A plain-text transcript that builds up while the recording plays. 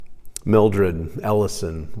Mildred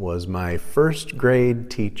Ellison was my first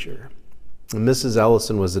grade teacher. Mrs.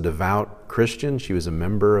 Ellison was a devout Christian. She was a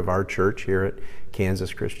member of our church here at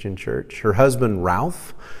Kansas Christian Church. Her husband,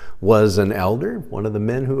 Ralph, was an elder, one of the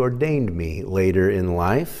men who ordained me later in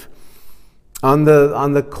life. On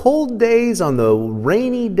the cold days, on the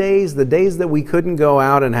rainy days, the days that we couldn't go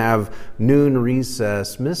out and have noon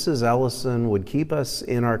recess, Mrs. Ellison would keep us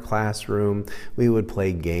in our classroom. We would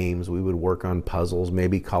play games. We would work on puzzles,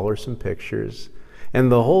 maybe color some pictures.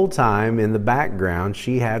 And the whole time in the background,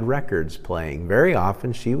 she had records playing. Very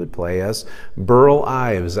often she would play us Burl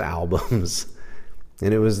Ives albums.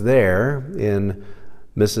 And it was there in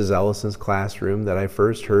Mrs. Ellison's classroom that I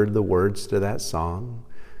first heard the words to that song.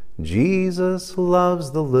 Jesus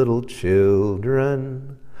loves the little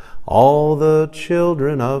children, all the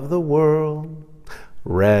children of the world.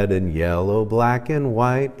 Red and yellow, black and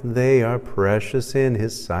white, they are precious in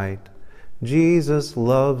His sight. Jesus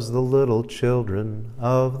loves the little children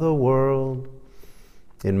of the world.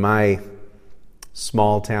 In my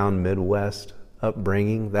small town Midwest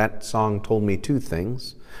upbringing, that song told me two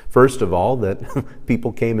things. First of all, that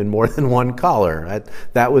people came in more than one color.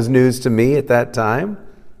 That was news to me at that time.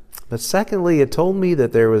 But secondly, it told me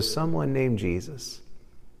that there was someone named Jesus,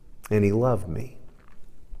 and He loved me.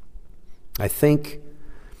 I think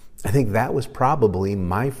that was probably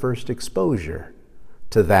my first exposure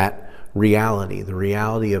to that reality, the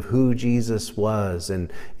reality of who Jesus was and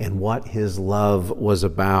what His love was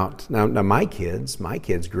about. Now my kids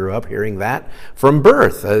grew up hearing that from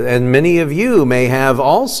birth, and many of you may have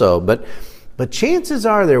also, but chances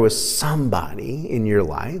are there was somebody in your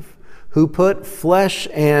life who put flesh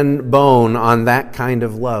and bone on that kind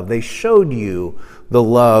of love. They showed you the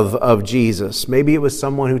love of Jesus. Maybe it was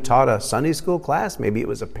someone who taught a Sunday school class. Maybe it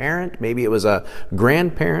was a parent. Maybe it was a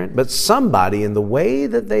grandparent. But somebody, in the way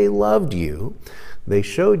that they loved you, they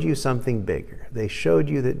showed you something bigger. They showed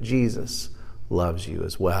you that Jesus loves you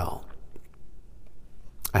as well.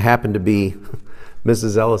 I happened to be in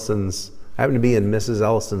Mrs.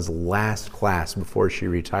 Ellison's last class before she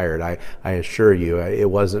retired. I assure you, it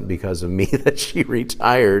wasn't because of me that she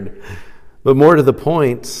retired. But more to the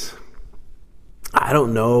point, I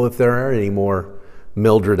don't know if there are any more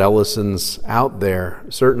Mildred Ellisons out there.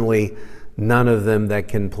 Certainly none of them that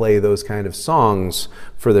can play those kind of songs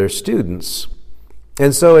for their students.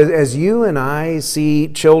 And so as you and I see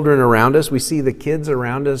children around us, we see the kids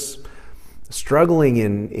around us struggling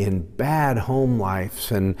in bad home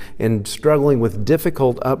lives and struggling with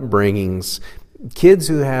difficult upbringings, kids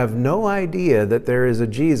who have no idea that there is a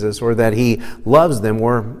Jesus or that He loves them,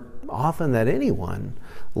 or often that anyone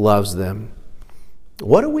loves them.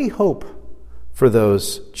 What do we hope for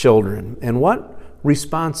those children? And what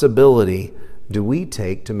responsibility do we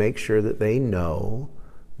take to make sure that they know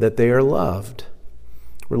that they are loved?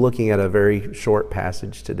 We're looking at a very short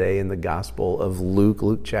passage today in the Gospel of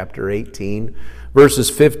Luke chapter 18, verses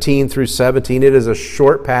 15 through 17. It is a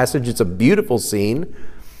short passage. It's a beautiful scene.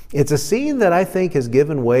 It's a scene that I think has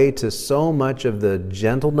given way to so much of the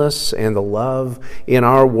gentleness and the love in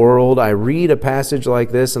our world. I read a passage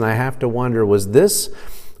like this and I have to wonder, was this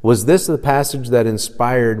the passage that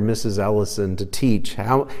inspired Mrs. Ellison to teach?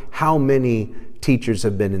 How many teachers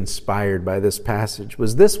have been inspired by this passage?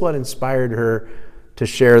 Was this what inspired her to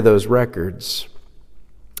share those records?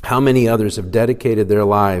 How many others have dedicated their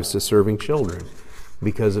lives to serving children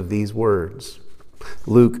because of these words?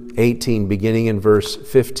 Luke 18, beginning in verse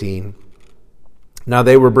 15. Now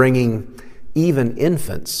they were bringing even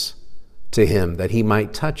infants to Him that He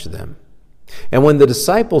might touch them. And when the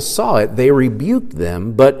disciples saw it, they rebuked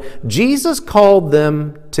them. But Jesus called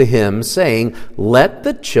them to Him, saying, "Let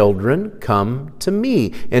the children come to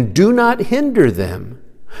me, and do not hinder them.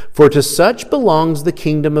 For to such belongs the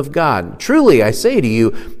kingdom of God. Truly, I say to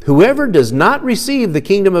you, whoever does not receive the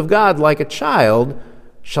kingdom of God like a child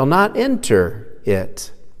shall not enter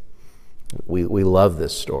it." We love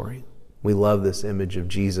this story. We love this image of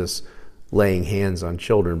Jesus laying hands on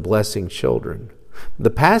children, blessing children. The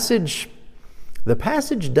passage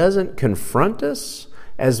doesn't confront us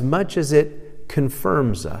as much as it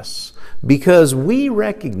confirms us, because we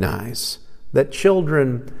recognize that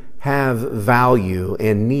children have value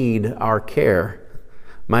and need our care.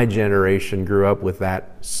 My generation grew up with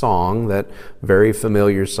that song, that very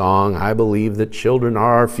familiar song, "I believe that children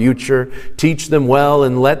are our future. Teach them well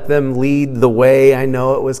and let them lead the way." I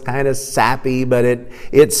know it was kind of sappy, but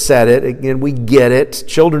it said it. Again, we get it.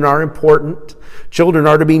 Children are important. Children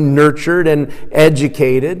are to be nurtured and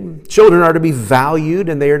educated. Children are to be valued,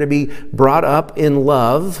 and they are to be brought up in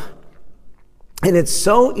love. And it's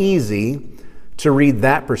so easy to read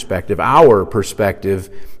that perspective, our perspective,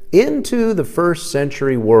 into the first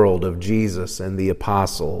century world of Jesus and the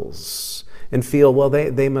apostles and feel, well,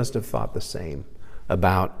 they must have thought the same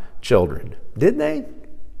about children. Did they?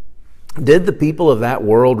 Did the people of that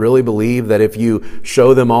world really believe that if you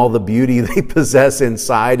show them all the beauty they possess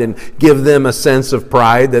inside and give them a sense of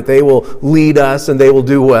pride, that they will lead us and they will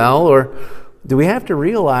do well? Or do we have to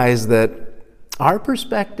realize that our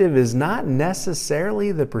perspective is not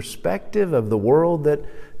necessarily the perspective of the world that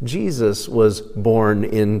Jesus was born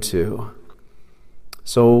into?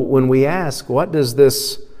 So when we ask, what does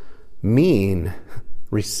this mean,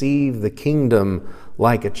 receive the kingdom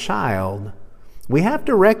like a child, we have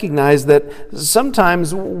to recognize that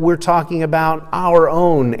sometimes we're talking about our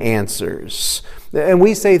own answers. And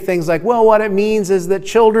we say things like, well, what it means is that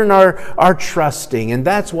children are trusting, and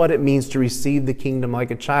that's what it means to receive the kingdom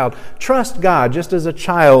like a child. Trust God just as a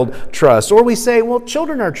child trusts. Or we say, well,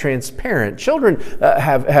 children are transparent. Children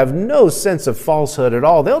have no sense of falsehood at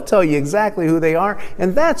all. They'll tell you exactly who they are,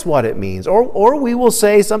 and that's what it means. Or we will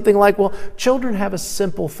say something like, well, children have a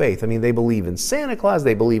simple faith. I mean, they believe in Santa Claus,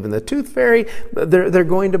 they believe in the Tooth Fairy, they're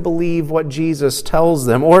going to believe what Jesus tells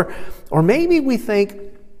them. Or maybe we think,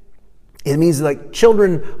 it means like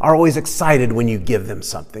children are always excited when you give them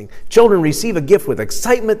something. Children receive a gift with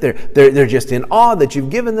excitement. They're just in awe that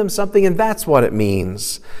you've given them something, and that's what it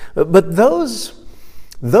means. But those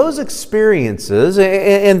experiences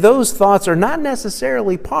and those thoughts are not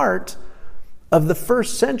necessarily part of the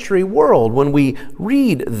first century world when we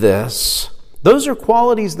read this. Those are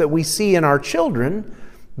qualities that we see in our children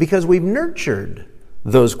because we've nurtured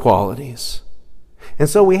those qualities. And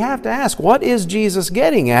so we have to ask, what is Jesus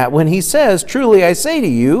getting at when he says, truly I say to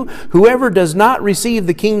you, whoever does not receive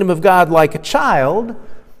the kingdom of God like a child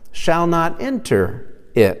shall not enter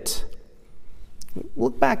it?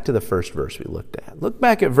 Look back to the first verse we looked at. Look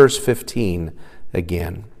back at verse 15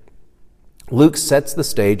 again. Luke sets the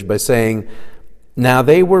stage by saying, now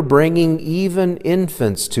they were bringing even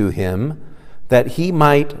infants to him that he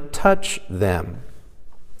might touch them.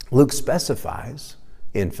 Luke specifies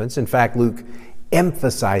infants. In fact, Luke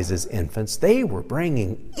emphasizes infants. They were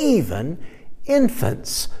bringing even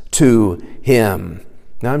infants to him.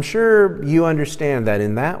 Now, I'm sure you understand that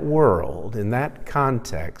in that world, in that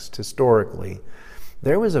context, historically,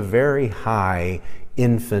 there was a very high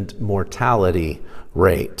infant mortality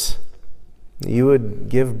rate. You would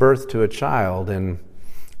give birth to a child, and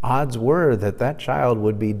odds were that that child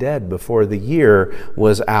would be dead before the year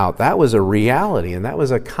was out. That was a reality, and that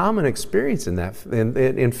was a common experience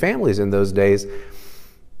in families in those days.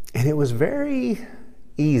 And it was very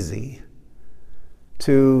easy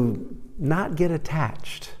to not get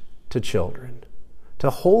attached to children, to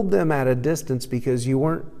hold them at a distance because you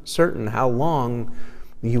weren't certain how long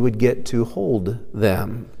you would get to hold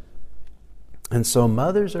them. And so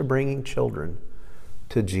mothers are bringing children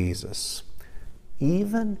to Jesus,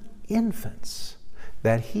 even infants,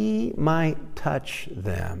 that he might touch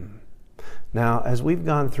them. Now, as we've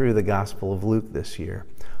gone through the Gospel of Luke this year,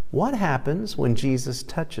 what happens when Jesus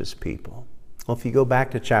touches people? Well, if you go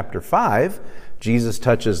back to chapter 5, Jesus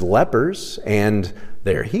touches lepers and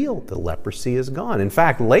they're healed. The leprosy is gone. In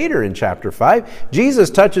fact, later in chapter 5, Jesus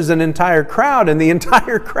touches an entire crowd and the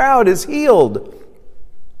entire crowd is healed.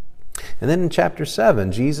 And then in chapter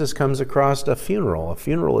 7, Jesus comes across a funeral. A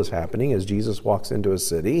funeral is happening as Jesus walks into a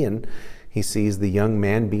city and he sees the young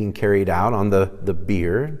man being carried out on the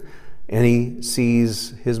bier, and he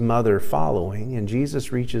sees his mother following, and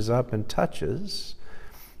Jesus reaches up and touches,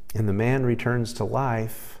 and the man returns to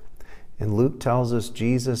life. And Luke tells us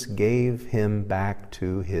Jesus gave him back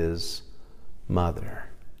to his mother.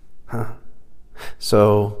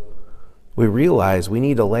 So we realize we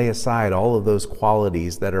need to lay aside all of those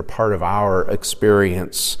qualities that are part of our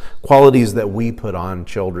experience, qualities that we put on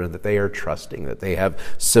children, that they are trusting, that they have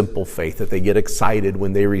simple faith, that they get excited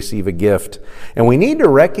when they receive a gift. And we need to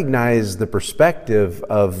recognize the perspective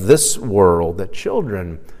of this world, that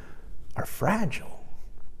children are fragile.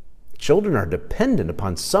 Children are dependent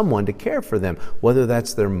upon someone to care for them, whether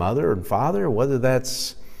that's their mother and father, or whether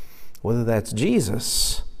that's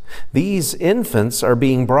Jesus. These infants are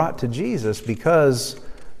being brought to Jesus because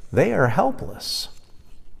they are helpless.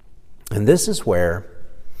 And this is where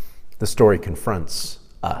the story confronts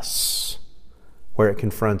us, where it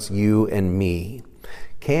confronts you and me.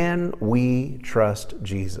 Can we trust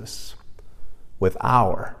Jesus with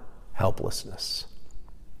our helplessness?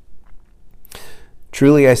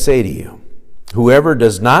 Truly I say to you, whoever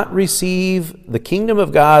does not receive the kingdom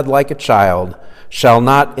of God like a child shall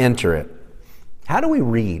not enter it. How do we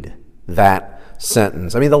read that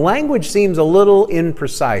sentence? I mean, the language seems a little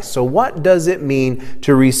imprecise. So what does it mean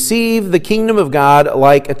to receive the kingdom of God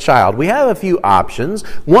like a child? We have a few options.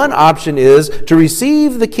 One option is to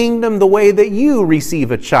receive the kingdom the way that you receive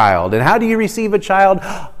a child. And how do you receive a child?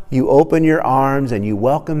 You open your arms and you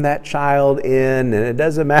welcome that child in, and it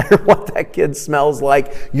doesn't matter what that kid smells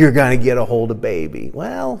like, you're going to get a hold of baby.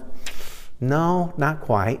 Well, no, not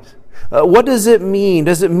quite. What does it mean?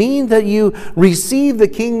 Does it mean that you receive the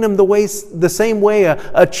kingdom the same way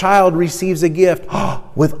a child receives a gift?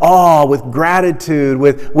 With awe, with gratitude,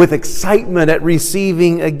 with excitement at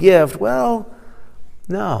receiving a gift? Well,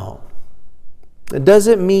 no. Does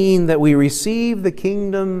it mean that we receive the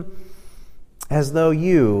kingdom as though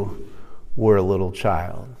you were a little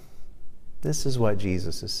child? This is what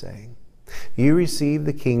Jesus is saying. You receive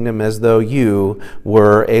the kingdom as though you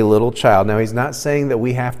were a little child. Now, he's not saying that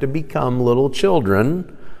we have to become little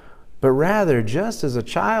children, but rather, just as a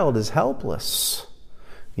child is helpless,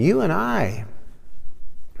 you and I,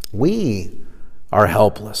 we are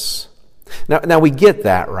helpless. Now we get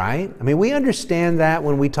that, right? I mean, we understand that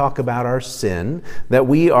when we talk about our sin, that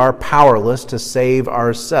we are powerless to save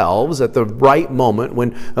ourselves at the right moment.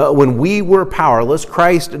 When we were powerless,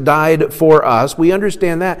 Christ died for us. We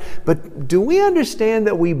understand that. But do we understand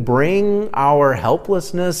that we bring our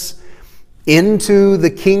helplessness into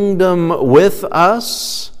the kingdom with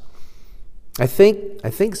us? I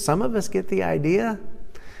think some of us get the idea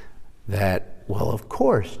that, well, of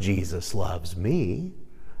course Jesus loves me.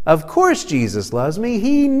 Of course Jesus loves me.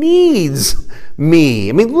 He needs me.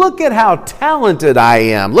 I mean, look at how talented I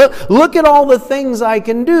am. Look at all the things I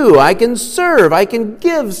can do. I can serve. I can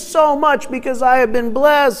give so much because I have been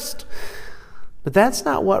blessed. But that's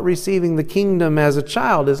not what receiving the kingdom as a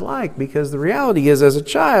child is like, because the reality is, as a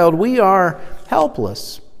child, we are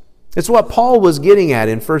helpless. It's what Paul was getting at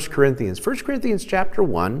in 1 Corinthians. 1 Corinthians chapter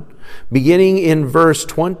 1, beginning in verse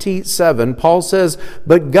 27, Paul says,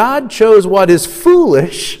 "But God chose what is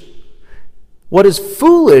foolish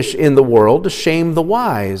in the world to shame the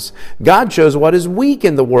wise. God chose what is weak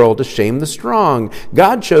in the world to shame the strong.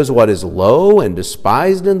 God chose what is low and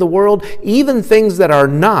despised in the world, even things that are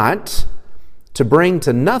not, to bring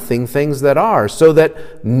to nothing things that are, so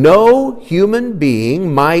that no human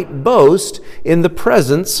being might boast in the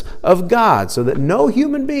presence of God." So that no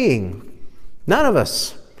human being, none of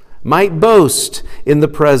us, might boast in the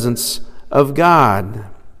presence of God.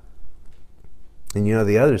 And you know,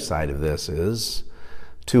 the other side of this is,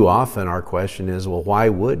 too often our question is, well, why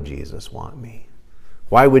would Jesus want me?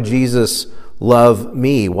 Why would Jesus love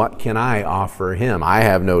me? What can I offer him? I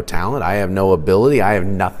have no talent. I have no ability. I have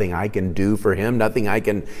nothing I can do for him, nothing I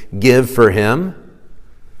can give for him.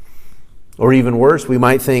 Or even worse, we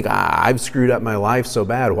might think, I've screwed up my life so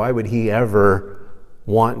bad. Why would he ever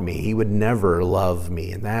want me? He would never love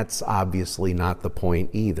me. And that's obviously not the point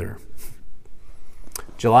either.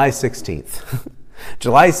 July 16th.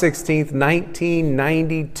 July 16th,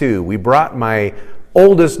 1992. We brought our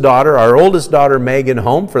oldest daughter Megan,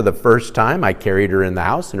 home for the first time. I carried her in the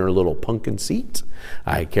house in her little pumpkin seat.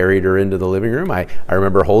 I carried her into the living room. I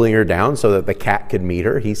remember holding her down so that the cat could meet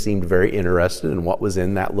her. He seemed very interested in what was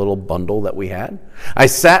in that little bundle that we had. I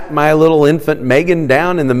sat my little infant Megan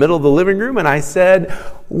down in the middle of the living room and I said,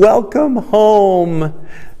 "Welcome home.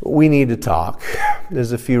 We need to talk.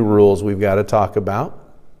 There's a few rules we've got to talk about."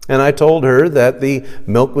 And I told her that the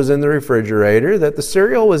milk was in the refrigerator, that the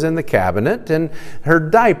cereal was in the cabinet, and her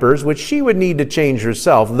diapers, which she would need to change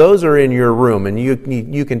herself, those are in your room, and you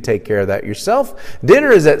can take care of that yourself.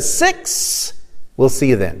 Dinner is at 6. We'll see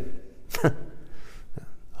you then.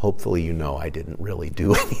 Hopefully you know I didn't really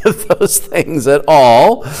do any of those things at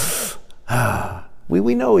all.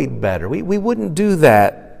 We know better. We wouldn't do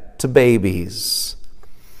that to babies.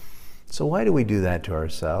 So why do we do that to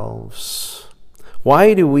ourselves?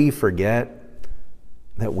 Why do we forget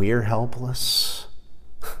that we're helpless?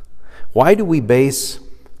 Why do we base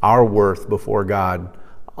our worth before God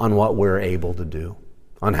on what we're able to do,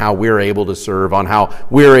 on how we're able to serve, on how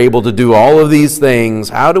we're able to do all of these things?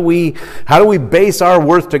 How do we base our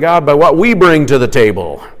worth to God by what we bring to the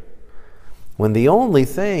table, when the only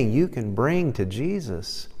thing you can bring to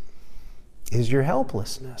Jesus is your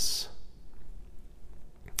helplessness?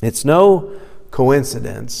 It's no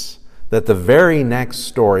coincidence that the very next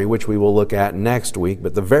story, which we will look at next week,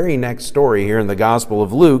 but the very next story here in the Gospel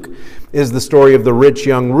of Luke is the story of the rich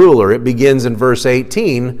young ruler. It begins in verse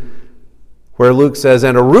 18, where Luke says,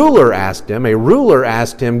 "And a ruler asked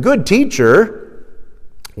him, Good teacher,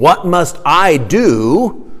 what must I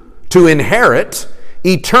do to inherit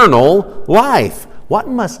eternal life?" What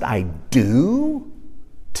must I do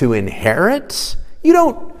to inherit?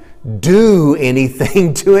 You do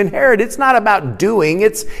anything to inherit. It's not about doing,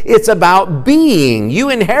 it's about being.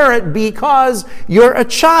 You inherit because you're a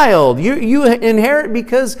child. You inherit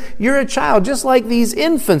because you're a child, just like these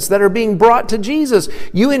infants that are being brought to Jesus.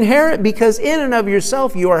 You inherit because in and of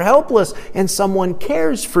yourself you are helpless and someone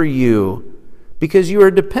cares for you because you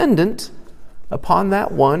are dependent upon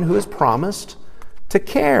that one who has promised to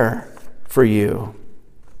care for you.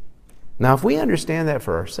 Now, if we understand that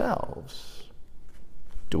for ourselves,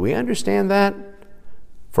 do we understand that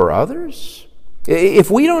for others? If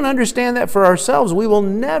we don't understand that for ourselves, we will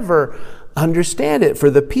never understand it for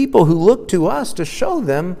the people who look to us to show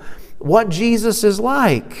them what Jesus is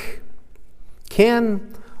like.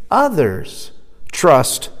 Can others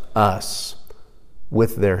trust us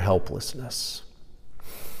with their helplessness?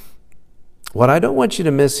 What I don't want you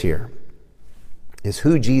to miss here is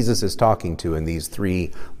who Jesus is talking to in these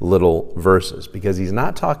three little verses, because he's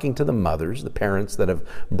not talking to the mothers, the parents that have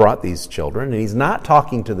brought these children, and he's not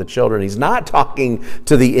talking to the children, he's not talking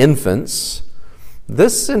to the infants.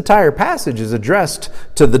 This entire passage is addressed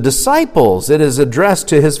to the disciples. It is addressed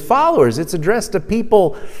to his followers. It's addressed to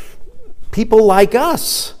people like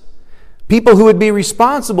us. People who would be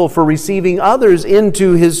responsible for receiving others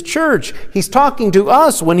into his church. He's talking to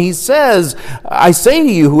us when he says, I say to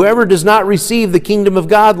you, whoever does not receive the kingdom of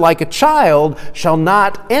God like a child shall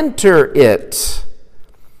not enter it.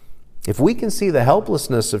 If we can see the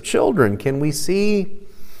helplessness of children, can we see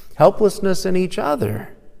helplessness in each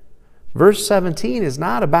other? Verse 17 is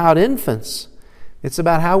not about infants. It's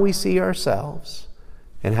about how we see ourselves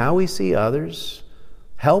and how we see others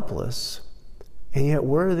helpless and yet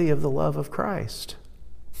worthy of the love of Christ.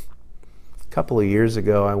 A couple of years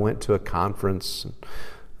ago, I went to a conference.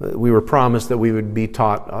 We were promised that we would be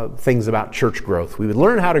taught things about church growth. We would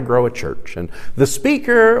learn how to grow a church. And the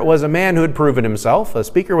speaker was a man who had proven himself. The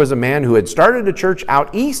speaker was a man who had started a church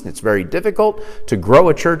out east. It's very difficult to grow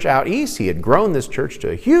a church out east. He had grown this church to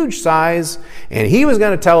a huge size, and he was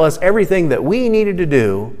going to tell us everything that we needed to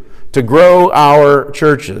do to grow our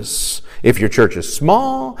churches. If your church is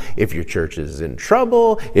small, if your church is in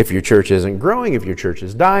trouble, if your church isn't growing, if your church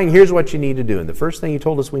is dying, here's what you need to do. And the first thing he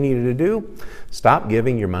told us we needed to do, stop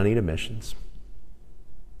giving your money to missions.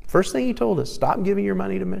 First thing he told us, stop giving your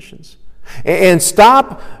money to missions. And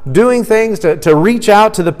stop doing things to reach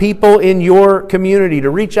out to the people in your community,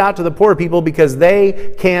 to reach out to the poor people because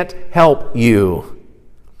they can't help you.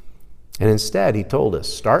 And instead, he told us,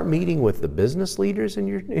 start meeting with the business leaders in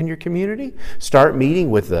your community. Start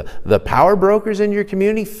meeting with the power brokers in your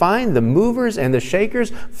community. Find the movers and the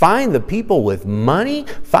shakers. Find the people with money.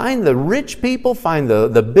 Find the rich people. Find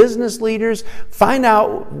the business leaders. Find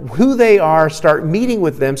out who they are. Start meeting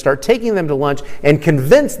with them. Start taking them to lunch and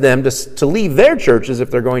convince them to leave their churches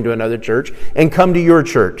if they're going to another church and come to your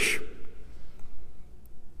church.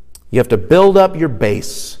 You have to build up your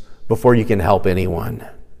base before you can help anyone.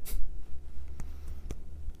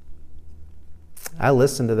 I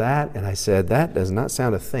listened to that and I said, that does not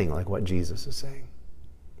sound a thing like what Jesus is saying.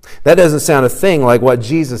 That doesn't sound a thing like what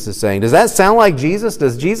Jesus is saying. Does that sound like Jesus?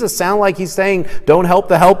 Does Jesus sound like he's saying, don't help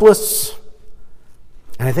the helpless?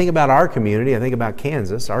 And I think about our community. I think about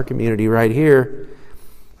Kansas, our community right here.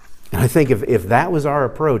 And I think if that was our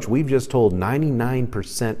approach, we've just told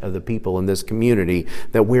 99% of the people in this community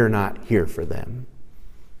that we're not here for them,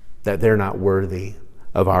 that they're not worthy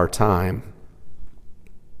of our time.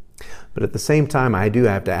 But at the same time, I do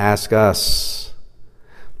have to ask us,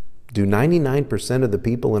 do 99% of the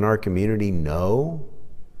people in our community know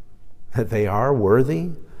that they are worthy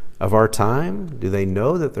of our time? Do they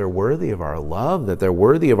know that they're worthy of our love, that they're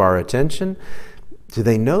worthy of our attention? Do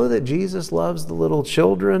they know that Jesus loves the little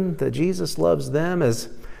children, that Jesus loves them as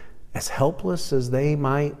helpless as they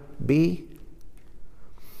might be?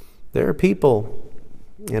 There are people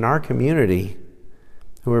in our community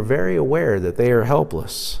who are very aware that they are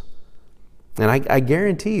helpless. And I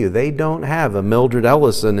guarantee you, they don't have a Mildred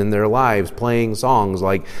Ellison in their lives playing songs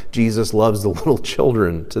like Jesus loves the little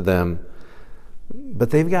children to them.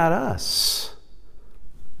 But they've got us.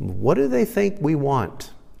 What do they think we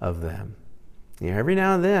want of them? You know, every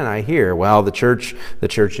now and then I hear, well, the church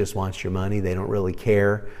just wants your money. They don't really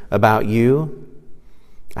care about you.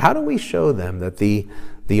 How do we show them that the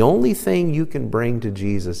only thing you can bring to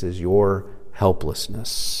Jesus is your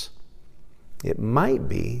helplessness? It might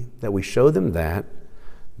be that we show them that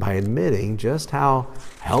by admitting just how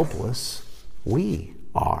helpless we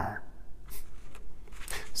are.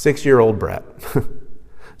 6-year-old Brett.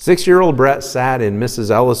 6-year-old Brett sat in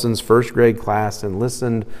Mrs. Ellison's first grade class and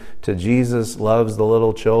listened to Jesus loves the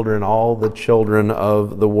little children, all the children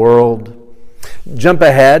of the world. Jump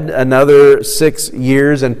ahead another 6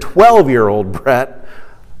 years and 12-year-old Brett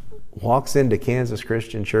walks into Kansas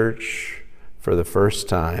Christian Church for the first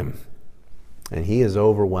time, and he is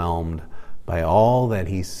overwhelmed by all that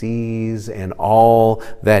he sees and all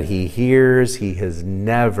that he hears. He has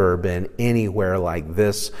never been anywhere like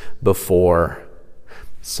this before.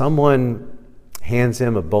 Someone hands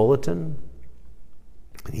him a bulletin,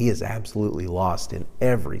 and he is absolutely lost in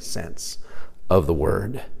every sense of the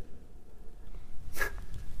word.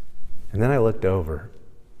 And then I looked over,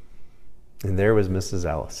 and there was Mrs.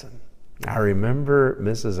 Ellison. I remember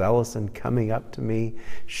Mrs. Ellison coming up to me,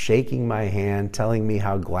 shaking my hand, telling me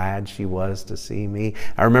how glad she was to see me.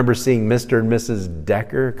 I remember seeing Mr. and Mrs.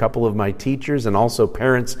 Decker, a couple of my teachers, and also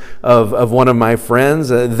parents of one of my friends.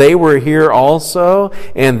 They were here also,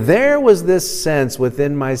 and there was this sense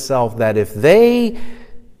within myself that if they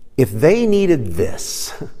needed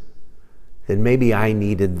this, then maybe I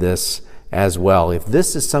needed this as well. If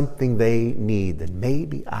this is something they need, then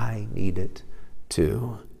maybe I need it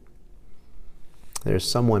too. There's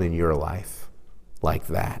someone in your life like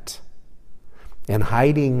that. And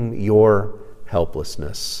hiding your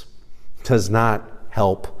helplessness does not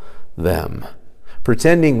help them.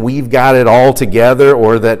 Pretending we've got it all together,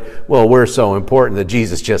 or that, well, we're so important that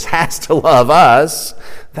Jesus just has to love us,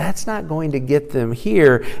 that's not going to get them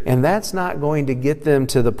here, and that's not going to get them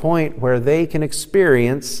to the point where they can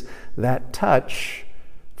experience that touch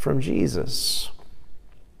from Jesus.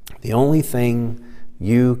 The only thing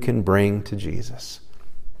you can bring to Jesus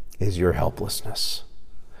is your helplessness.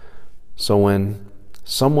 So when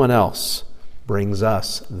someone else brings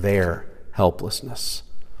us their helplessness,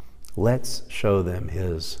 let's show them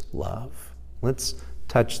His love. Let's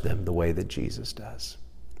touch them the way that Jesus does.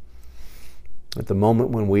 At the moment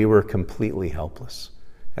when we were completely helpless,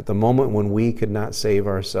 at the moment when we could not save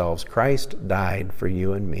ourselves, Christ died for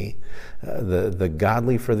you and me, the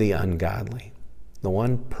godly for the ungodly, the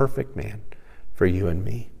one perfect man for you and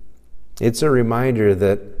me. It's a reminder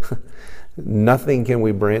that nothing can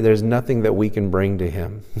we bring, there's nothing that we can bring to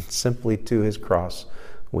Him. Simply to His cross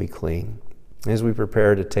we cling. As we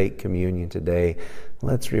prepare to take communion today,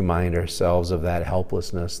 let's remind ourselves of that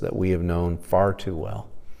helplessness that we have known far too well.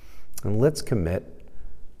 And let's commit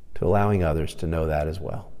to allowing others to know that as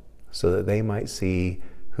well, so that they might see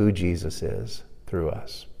who Jesus is through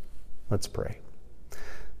us. Let's pray.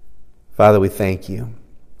 Father, we thank you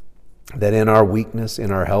that in our weakness,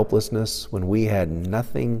 in our helplessness, when we had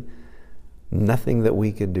nothing that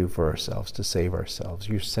we could do for ourselves to save ourselves,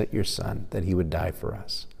 you sent your Son that He would die for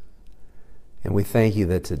us. And we thank you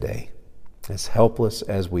that today, as helpless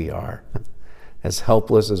as we are, as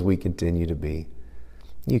helpless as we continue to be,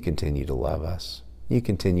 you continue to love us. You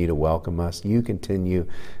continue to welcome us. You continue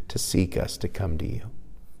to seek us to come to you.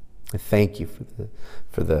 I thank you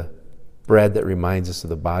for the bread that reminds us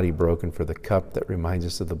of the body broken, for the cup that reminds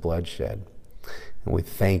us of the blood shed. And we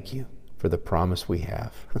thank you for the promise we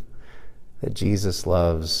have that Jesus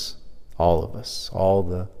loves all of us, all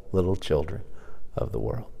the little children of the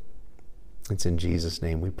world. It's in Jesus'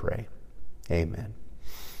 name we pray. Amen.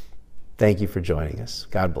 Thank you for joining us.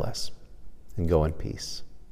 God bless, and go in peace.